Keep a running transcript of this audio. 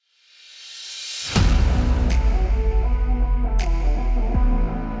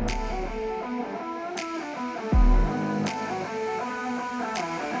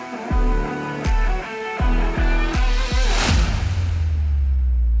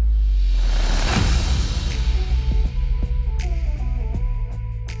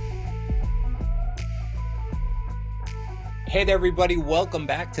Hey there, everybody. Welcome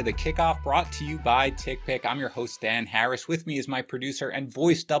back to the kickoff brought to you by TickPick. I'm your host, Dan Harris. With me is my producer and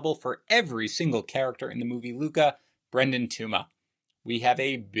voice double for every single character in the movie Luca, Brendan Tuma. We have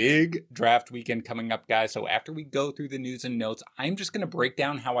a big draft weekend coming up, guys. So after we go through the news and notes, I'm just going to break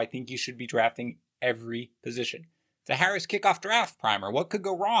down how I think you should be drafting every position. The Harris Kickoff Draft Primer. What could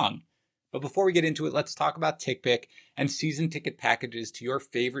go wrong? But before we get into it, let's talk about TickPick and season ticket packages to your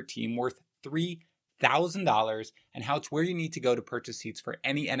favorite team worth $3,000 and how it's where you need to go to purchase seats for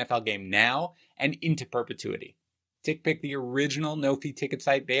any NFL game now and into perpetuity. TickPick, the original no-fee ticket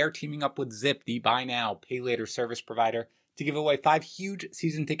site, they are teaming up with Zip, the buy now, pay later service provider, to give away 5 huge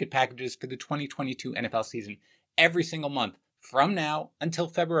season ticket packages for the 2022 NFL season every single month. From now until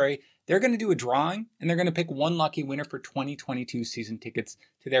February, they're going to do a drawing and they're going to pick one lucky winner for 2022 season tickets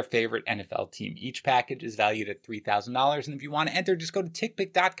to their favorite NFL team. Each package is valued at $3,000, and if you want to enter, just go to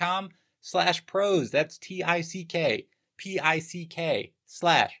tickpick.com/pros. That's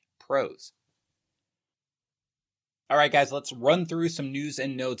TICKPICK/pros. All right, guys, let's run through some news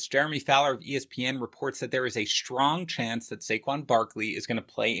and notes. Jeremy Fowler of ESPN reports that there is a strong chance that Saquon Barkley is going to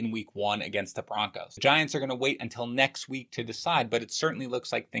play in Week 1 against the Broncos. The Giants are going to wait until next week to decide, but it certainly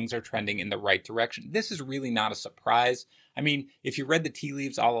looks like things are trending in the right direction. This is really not a surprise. I mean, if you read the tea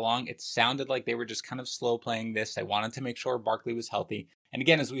leaves all along, it sounded like they were just kind of slow playing this. They wanted to make sure Barkley was healthy. And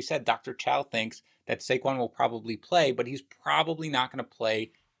again, as we said, Dr. Chow thinks that Saquon will probably play, but he's probably not going to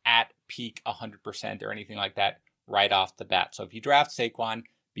play at peak 100% or anything like that right off the bat. So if you draft Saquon,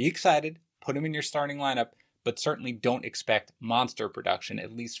 be excited, put him in your starting lineup, but certainly don't expect monster production,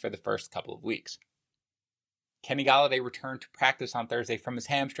 at least for the first couple of weeks. Kenny Golladay returned to practice on Thursday from his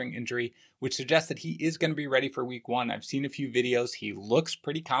hamstring injury, which suggests that he is going to be ready for Week 1. I've seen a few videos. He looks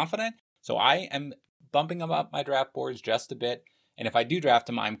pretty confident, so I am bumping him up my draft boards just a bit. And if I do draft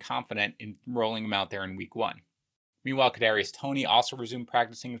him, I'm confident in rolling him out there in Week 1. Meanwhile, Kadarius Toney also resumed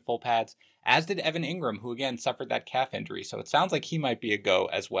practicing in full pads, as did Evan Ingram, who again suffered that calf injury, so it sounds like he might be a go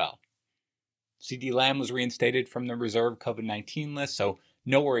as well. CeeDee Lamb was reinstated from the reserve COVID-19 list, so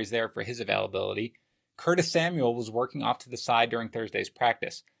no worries there for his availability. Curtis Samuel was working off to the side during Thursday's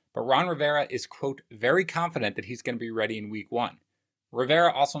practice, but Ron Rivera is, quote, very confident that he's going to be ready in Week 1.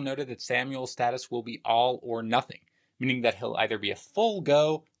 Rivera also noted that Samuel's status will be all or nothing, meaning that he'll either be a full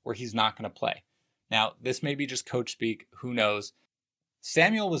go or he's not going to play. Now, this may be just coach speak, who knows.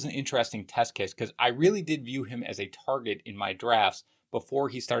 Samuel was an interesting test case because I really did view him as a target in my drafts before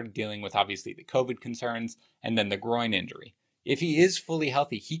he started dealing with obviously the COVID concerns and then the groin injury. If he is fully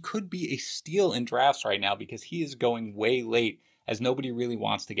healthy, he could be a steal in drafts right now because he is going way late as nobody really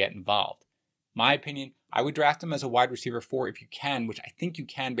wants to get involved. My opinion, I would draft him as a wide receiver 4 if you can, which I think you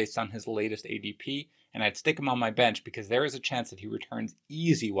can based on his latest ADP, and I'd stick him on my bench because there is a chance that he returns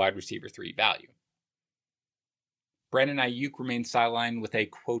easy wide receiver 3 value. Brandon Ayuk remains sidelined with a,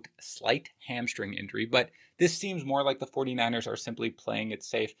 quote, slight hamstring injury, but this seems more like the 49ers are simply playing it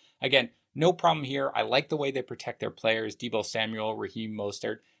safe. Again, no problem here. I like the way they protect their players. Deebo Samuel, Raheem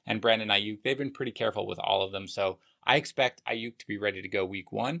Mostert, and Brandon Ayuk. They've been pretty careful with all of them, so I expect Ayuk to be ready to go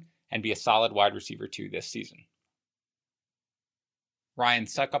Week 1 and be a solid wide receiver 2 this season. Ryan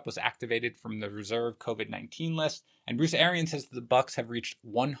Succop was activated from the reserve COVID-19 list, and Bruce Arians says the Bucs have reached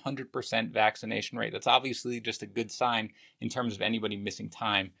 100% vaccination rate. That's obviously just a good sign in terms of anybody missing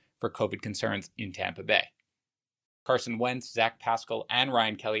time for COVID concerns in Tampa Bay. Carson Wentz, Zach Pascal, and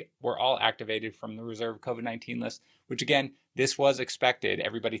Ryan Kelly were all activated from the reserve COVID-19 list, which again, this was expected.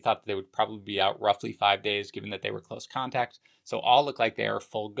 Everybody thought that they would probably be out roughly 5 days given that they were close contacts. So all look like they are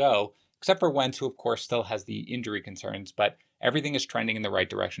full go, except for Wentz, who of course still has the injury concerns, but everything is trending in the right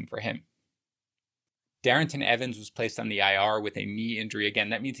direction for him. Darrynton Evans was placed on the IR with a knee injury. Again,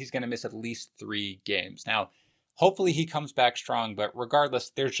 that means he's going to miss at least 3 games. Now, hopefully he comes back strong, but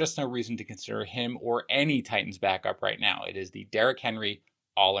regardless, there's just no reason to consider him or any Titans backup right now. It is the Derrick Henry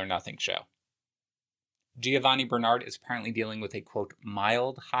all or nothing show. Giovanni Bernard is apparently dealing with a, quote,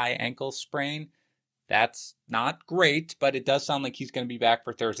 mild high ankle sprain. That's not great, but it does sound like he's going to be back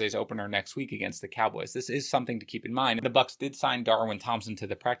for Thursday's opener next week against the Cowboys. This is something to keep in mind. The Bucs did sign Darwin Thompson to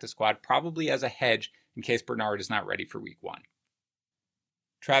the practice squad, probably as a hedge in case Bernard is not ready for Week 1.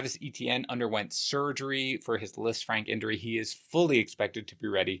 Travis Etienne underwent surgery for his Lisfranc injury. He is fully expected to be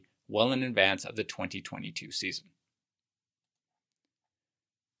ready well in advance of the 2022 season.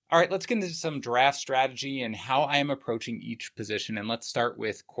 All right, let's get into some draft strategy and how I am approaching each position, and let's start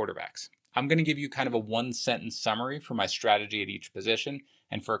with quarterbacks. I'm going to give you kind of a one-sentence summary for my strategy at each position.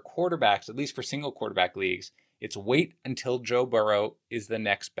 And for quarterbacks, at least for single quarterback leagues, it's wait until Joe Burrow is the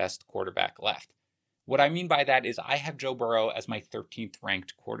next best quarterback left. What I mean by that is I have Joe Burrow as my 13th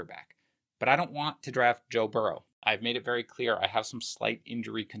ranked quarterback, but I don't want to draft Joe Burrow. I've made it very clear I have some slight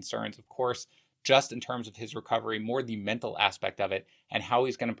injury concerns, of course, just in terms of his recovery, more the mental aspect of it, and how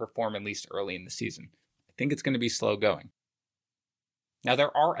he's going to perform at least early in the season. I think it's going to be slow going. Now,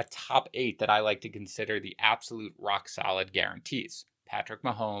 there are a top 8 that I like to consider the absolute rock-solid guarantees. Patrick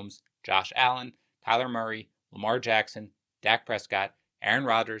Mahomes, Josh Allen, Kyler Murray, Lamar Jackson, Dak Prescott, Aaron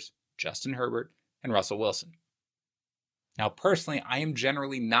Rodgers, Justin Herbert, and Russell Wilson. Now, personally, I am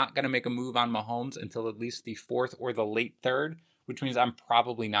generally not going to make a move on Mahomes until at least the 4th or the late 3rd, which means I'm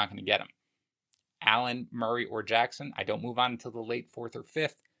probably not going to get him. Allen, Murray, or Jackson, I don't move on until the late 4th or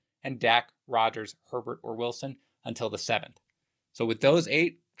 5th, and Dak, Rodgers, Herbert, or Wilson until the 7th. So with those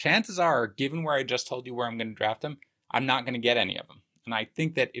 8, chances are, given where I just told you where I'm going to draft them, I'm not going to get any of them. And I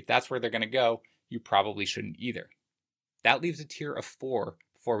think that if that's where they're going to go, you probably shouldn't either. That leaves a tier of 4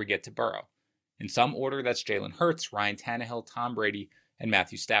 before we get to Burrow. In some order, that's Jalen Hurts, Ryan Tannehill, Tom Brady, and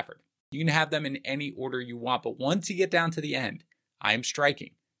Matthew Stafford. You can have them in any order you want, but once you get down to the end, I am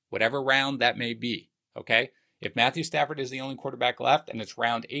striking, whatever round that may be, okay? If Matthew Stafford is the only quarterback left and it's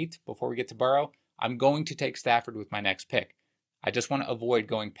round 8 before we get to Burrow, I'm going to take Stafford with my next pick. I just want to avoid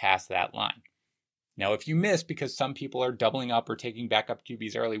going past that line. Now, if you miss because some people are doubling up or taking backup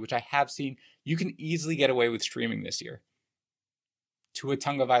QBs early, which I have seen, you can easily get away with streaming this year. Tua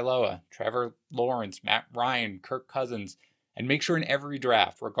Tagovailoa, Trevor Lawrence, Matt Ryan, Kirk Cousins, and make sure in every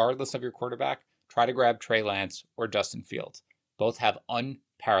draft, regardless of your quarterback, try to grab Trey Lance or Justin Fields. Both have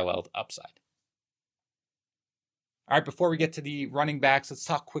unparalleled upside. All right, before we get to the running backs, let's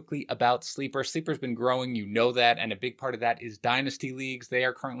talk quickly about Sleeper. Sleeper's been growing, you know that, and a big part of that is Dynasty Leagues. They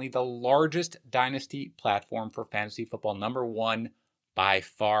are currently the largest Dynasty platform for fantasy football, number 1 by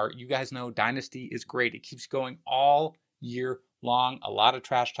far. You guys know Dynasty is great. It keeps going all year long, a lot of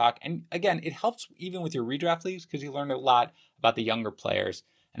trash talk. And again, it helps even with your redraft leagues because you learn a lot about the younger players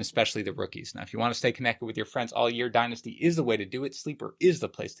and especially the rookies. Now, if you want to stay connected with your friends all year, Dynasty is the way to do it. Sleeper is the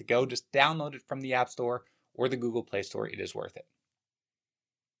place to go. Just download it from the App Store or the Google Play Store. It is worth it.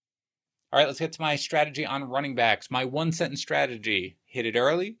 All right, let's get to my strategy on running backs. My 1-sentence strategy: hit it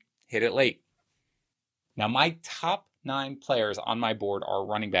early, hit it late. Now, my top 9 players on my board are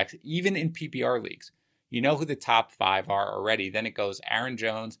running backs, even in PPR leagues. You know who the top 5 are already. Then it goes Aaron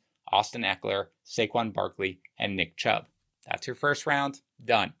Jones, Austin Eckler, Saquon Barkley, and Nick Chubb. That's your first round.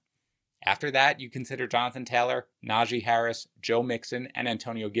 Done. After that, you consider Jonathan Taylor, Najee Harris, Joe Mixon, and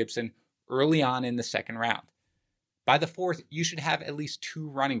Antonio Gibson early on in the 2nd round. By the 4th, you should have at least 2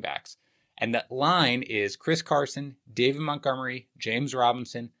 running backs. And that line is Chris Carson, David Montgomery, James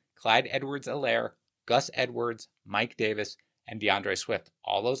Robinson, Clyde Edwards-Helaire, Gus Edwards, Mike Davis, and DeAndre Swift.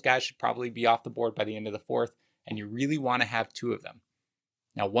 All those guys should probably be off the board by the end of the 4th, and you really want to have 2 of them.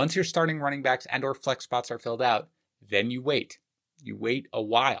 Now, once your starting running backs and or flex spots are filled out, then you wait. You wait a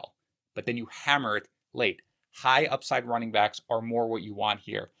while, but then you hammer it late. High upside running backs are more what you want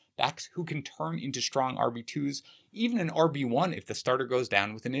here. Backs who can turn into strong RB2s, even an RB1 if the starter goes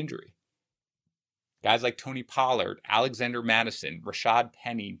down with an injury. Guys like Tony Pollard, Alexander Mattison, Rashad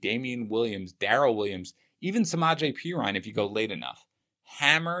Penny, Damian Williams, Darrell Williams, even Samaje Perine if you go late enough.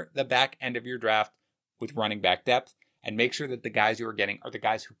 Hammer the back end of your draft with running back depth and make sure that the guys you are getting are the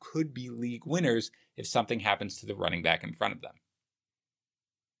guys who could be league winners if something happens to the running back in front of them.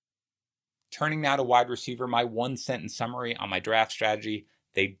 Turning now to wide receiver, my 1-sentence summary on my draft strategy: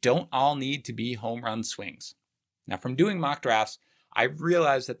 they don't all need to be home run swings. Now, from doing mock drafts, I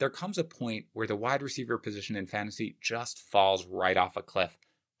realized that there comes a point where the wide receiver position in fantasy just falls right off a cliff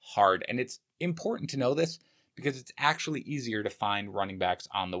hard. And it's important to know this because it's actually easier to find running backs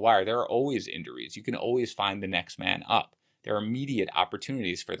on the wire. There are always injuries. You can always find the next man up. There are immediate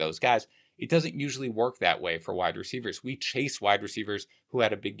opportunities for those guys. It doesn't usually work that way for wide receivers. We chase wide receivers who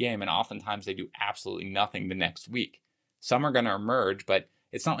had a big game, and oftentimes they do absolutely nothing the next week. Some are going to emerge, but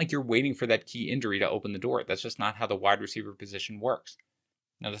it's not like you're waiting for that key injury to open the door. That's just not how the wide receiver position works.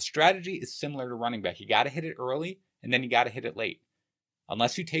 Now, the strategy is similar to running back. You got to hit it early, and then you got to hit it late.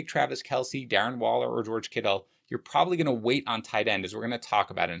 Unless you take Travis Kelce, Darren Waller, or George Kittle, you're probably going to wait on tight end, as we're going to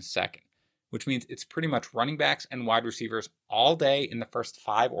talk about in a second, which means it's pretty much running backs and wide receivers all day in the first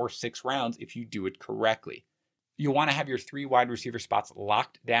 5 or 6 rounds if you do it correctly. You want to have your 3 wide receiver spots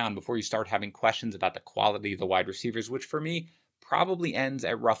locked down before you start having questions about the quality of the wide receivers, which for me probably ends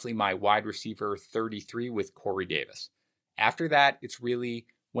at roughly my wide receiver 33 with Corey Davis. After that, it's really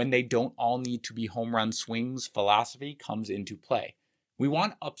when they don't all need to be home run swings philosophy comes into play. We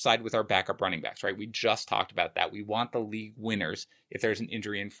want upside with our backup running backs, right? We just talked about that. We want the league winners if there's an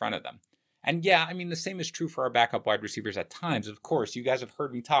injury in front of them. And yeah, I mean, the same is true for our backup wide receivers at times. Of course, you guys have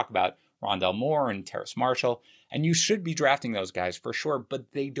heard me talk about Rondale Moore and Terrace Marshall, and you should be drafting those guys for sure,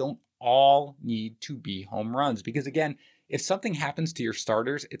 but they don't all need to be home runs. Because again, if something happens to your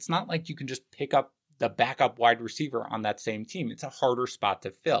starters, it's not like you can just pick up the backup wide receiver on that same team. It's a harder spot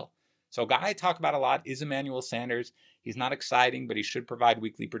to fill. So a guy I talk about a lot is Emmanuel Sanders. He's not exciting, but he should provide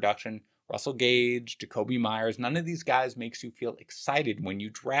weekly production. Russell Gage, Jakobi Meyers, none of these guys makes you feel excited when you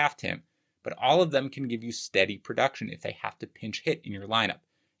draft him. But all of them can give you steady production if they have to pinch hit in your lineup.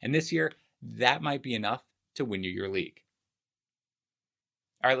 And this year, that might be enough to win you your league.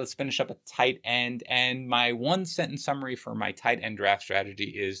 All right, let's finish up a tight end. And my one sentence summary for my tight end draft strategy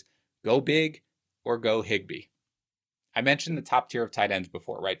is go big or go Higbee. I mentioned the top tier of tight ends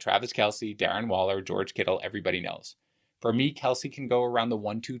before, right? Travis Kelce, Darren Waller, George Kittle, everybody knows. For me, Kelce can go around the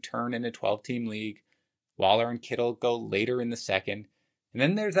 1-2 turn in a 12-team league. Waller and Kittle go later in the second. And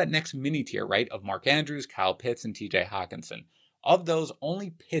then there's that next mini tier, right, of Mark Andrews, Kyle Pitts, and TJ Hawkinson. Of those,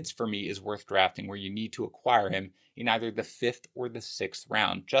 only Pitts for me is worth drafting where you need to acquire him in either the 5th or the 6th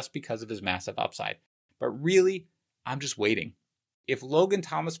round just because of his massive upside. But really, I'm just waiting. If Logan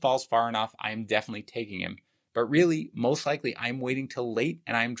Thomas falls far enough, I am definitely taking him. But really, most likely, I'm waiting till late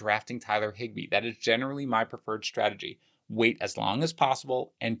and I'm drafting Tyler Higbee. That is generally my preferred strategy. Wait as long as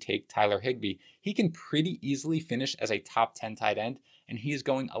possible and take Tyler Higbee. He can pretty easily finish as a top 10 tight end, and he is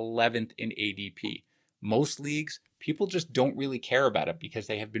going 11th in ADP. Most leagues, people just don't really care about it because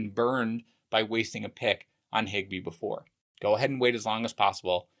they have been burned by wasting a pick on Higbee before. Go ahead and wait as long as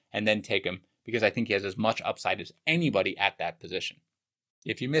possible and then take him because I think he has as much upside as anybody at that position.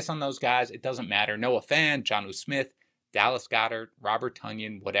 If you miss on those guys, it doesn't matter. Noah Fant, Jonnu Smith, Dallas Goedert, Robert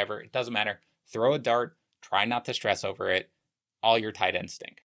Tonyan, whatever, it doesn't matter. Throw a dart, try not to stress over it. All your tight ends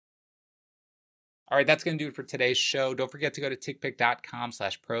stink. All right, that's going to do it for today's show. Don't forget to go to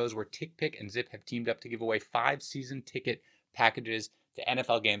tickpick.com/pros where TickPick and Zip have teamed up to give away 5 season ticket packages to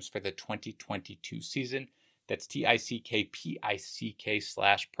NFL games for the 2022 season. That's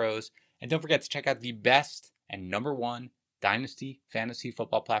TickPick/pros. And don't forget to check out the best and #1 dynasty fantasy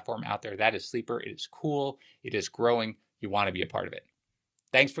football platform out there. That is Sleeper. It is cool. It is growing. You want to be a part of it.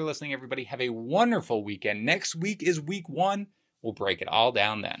 Thanks for listening, everybody. Have a wonderful weekend. Next week is week 1. We'll break it all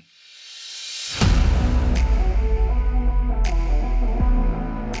down then.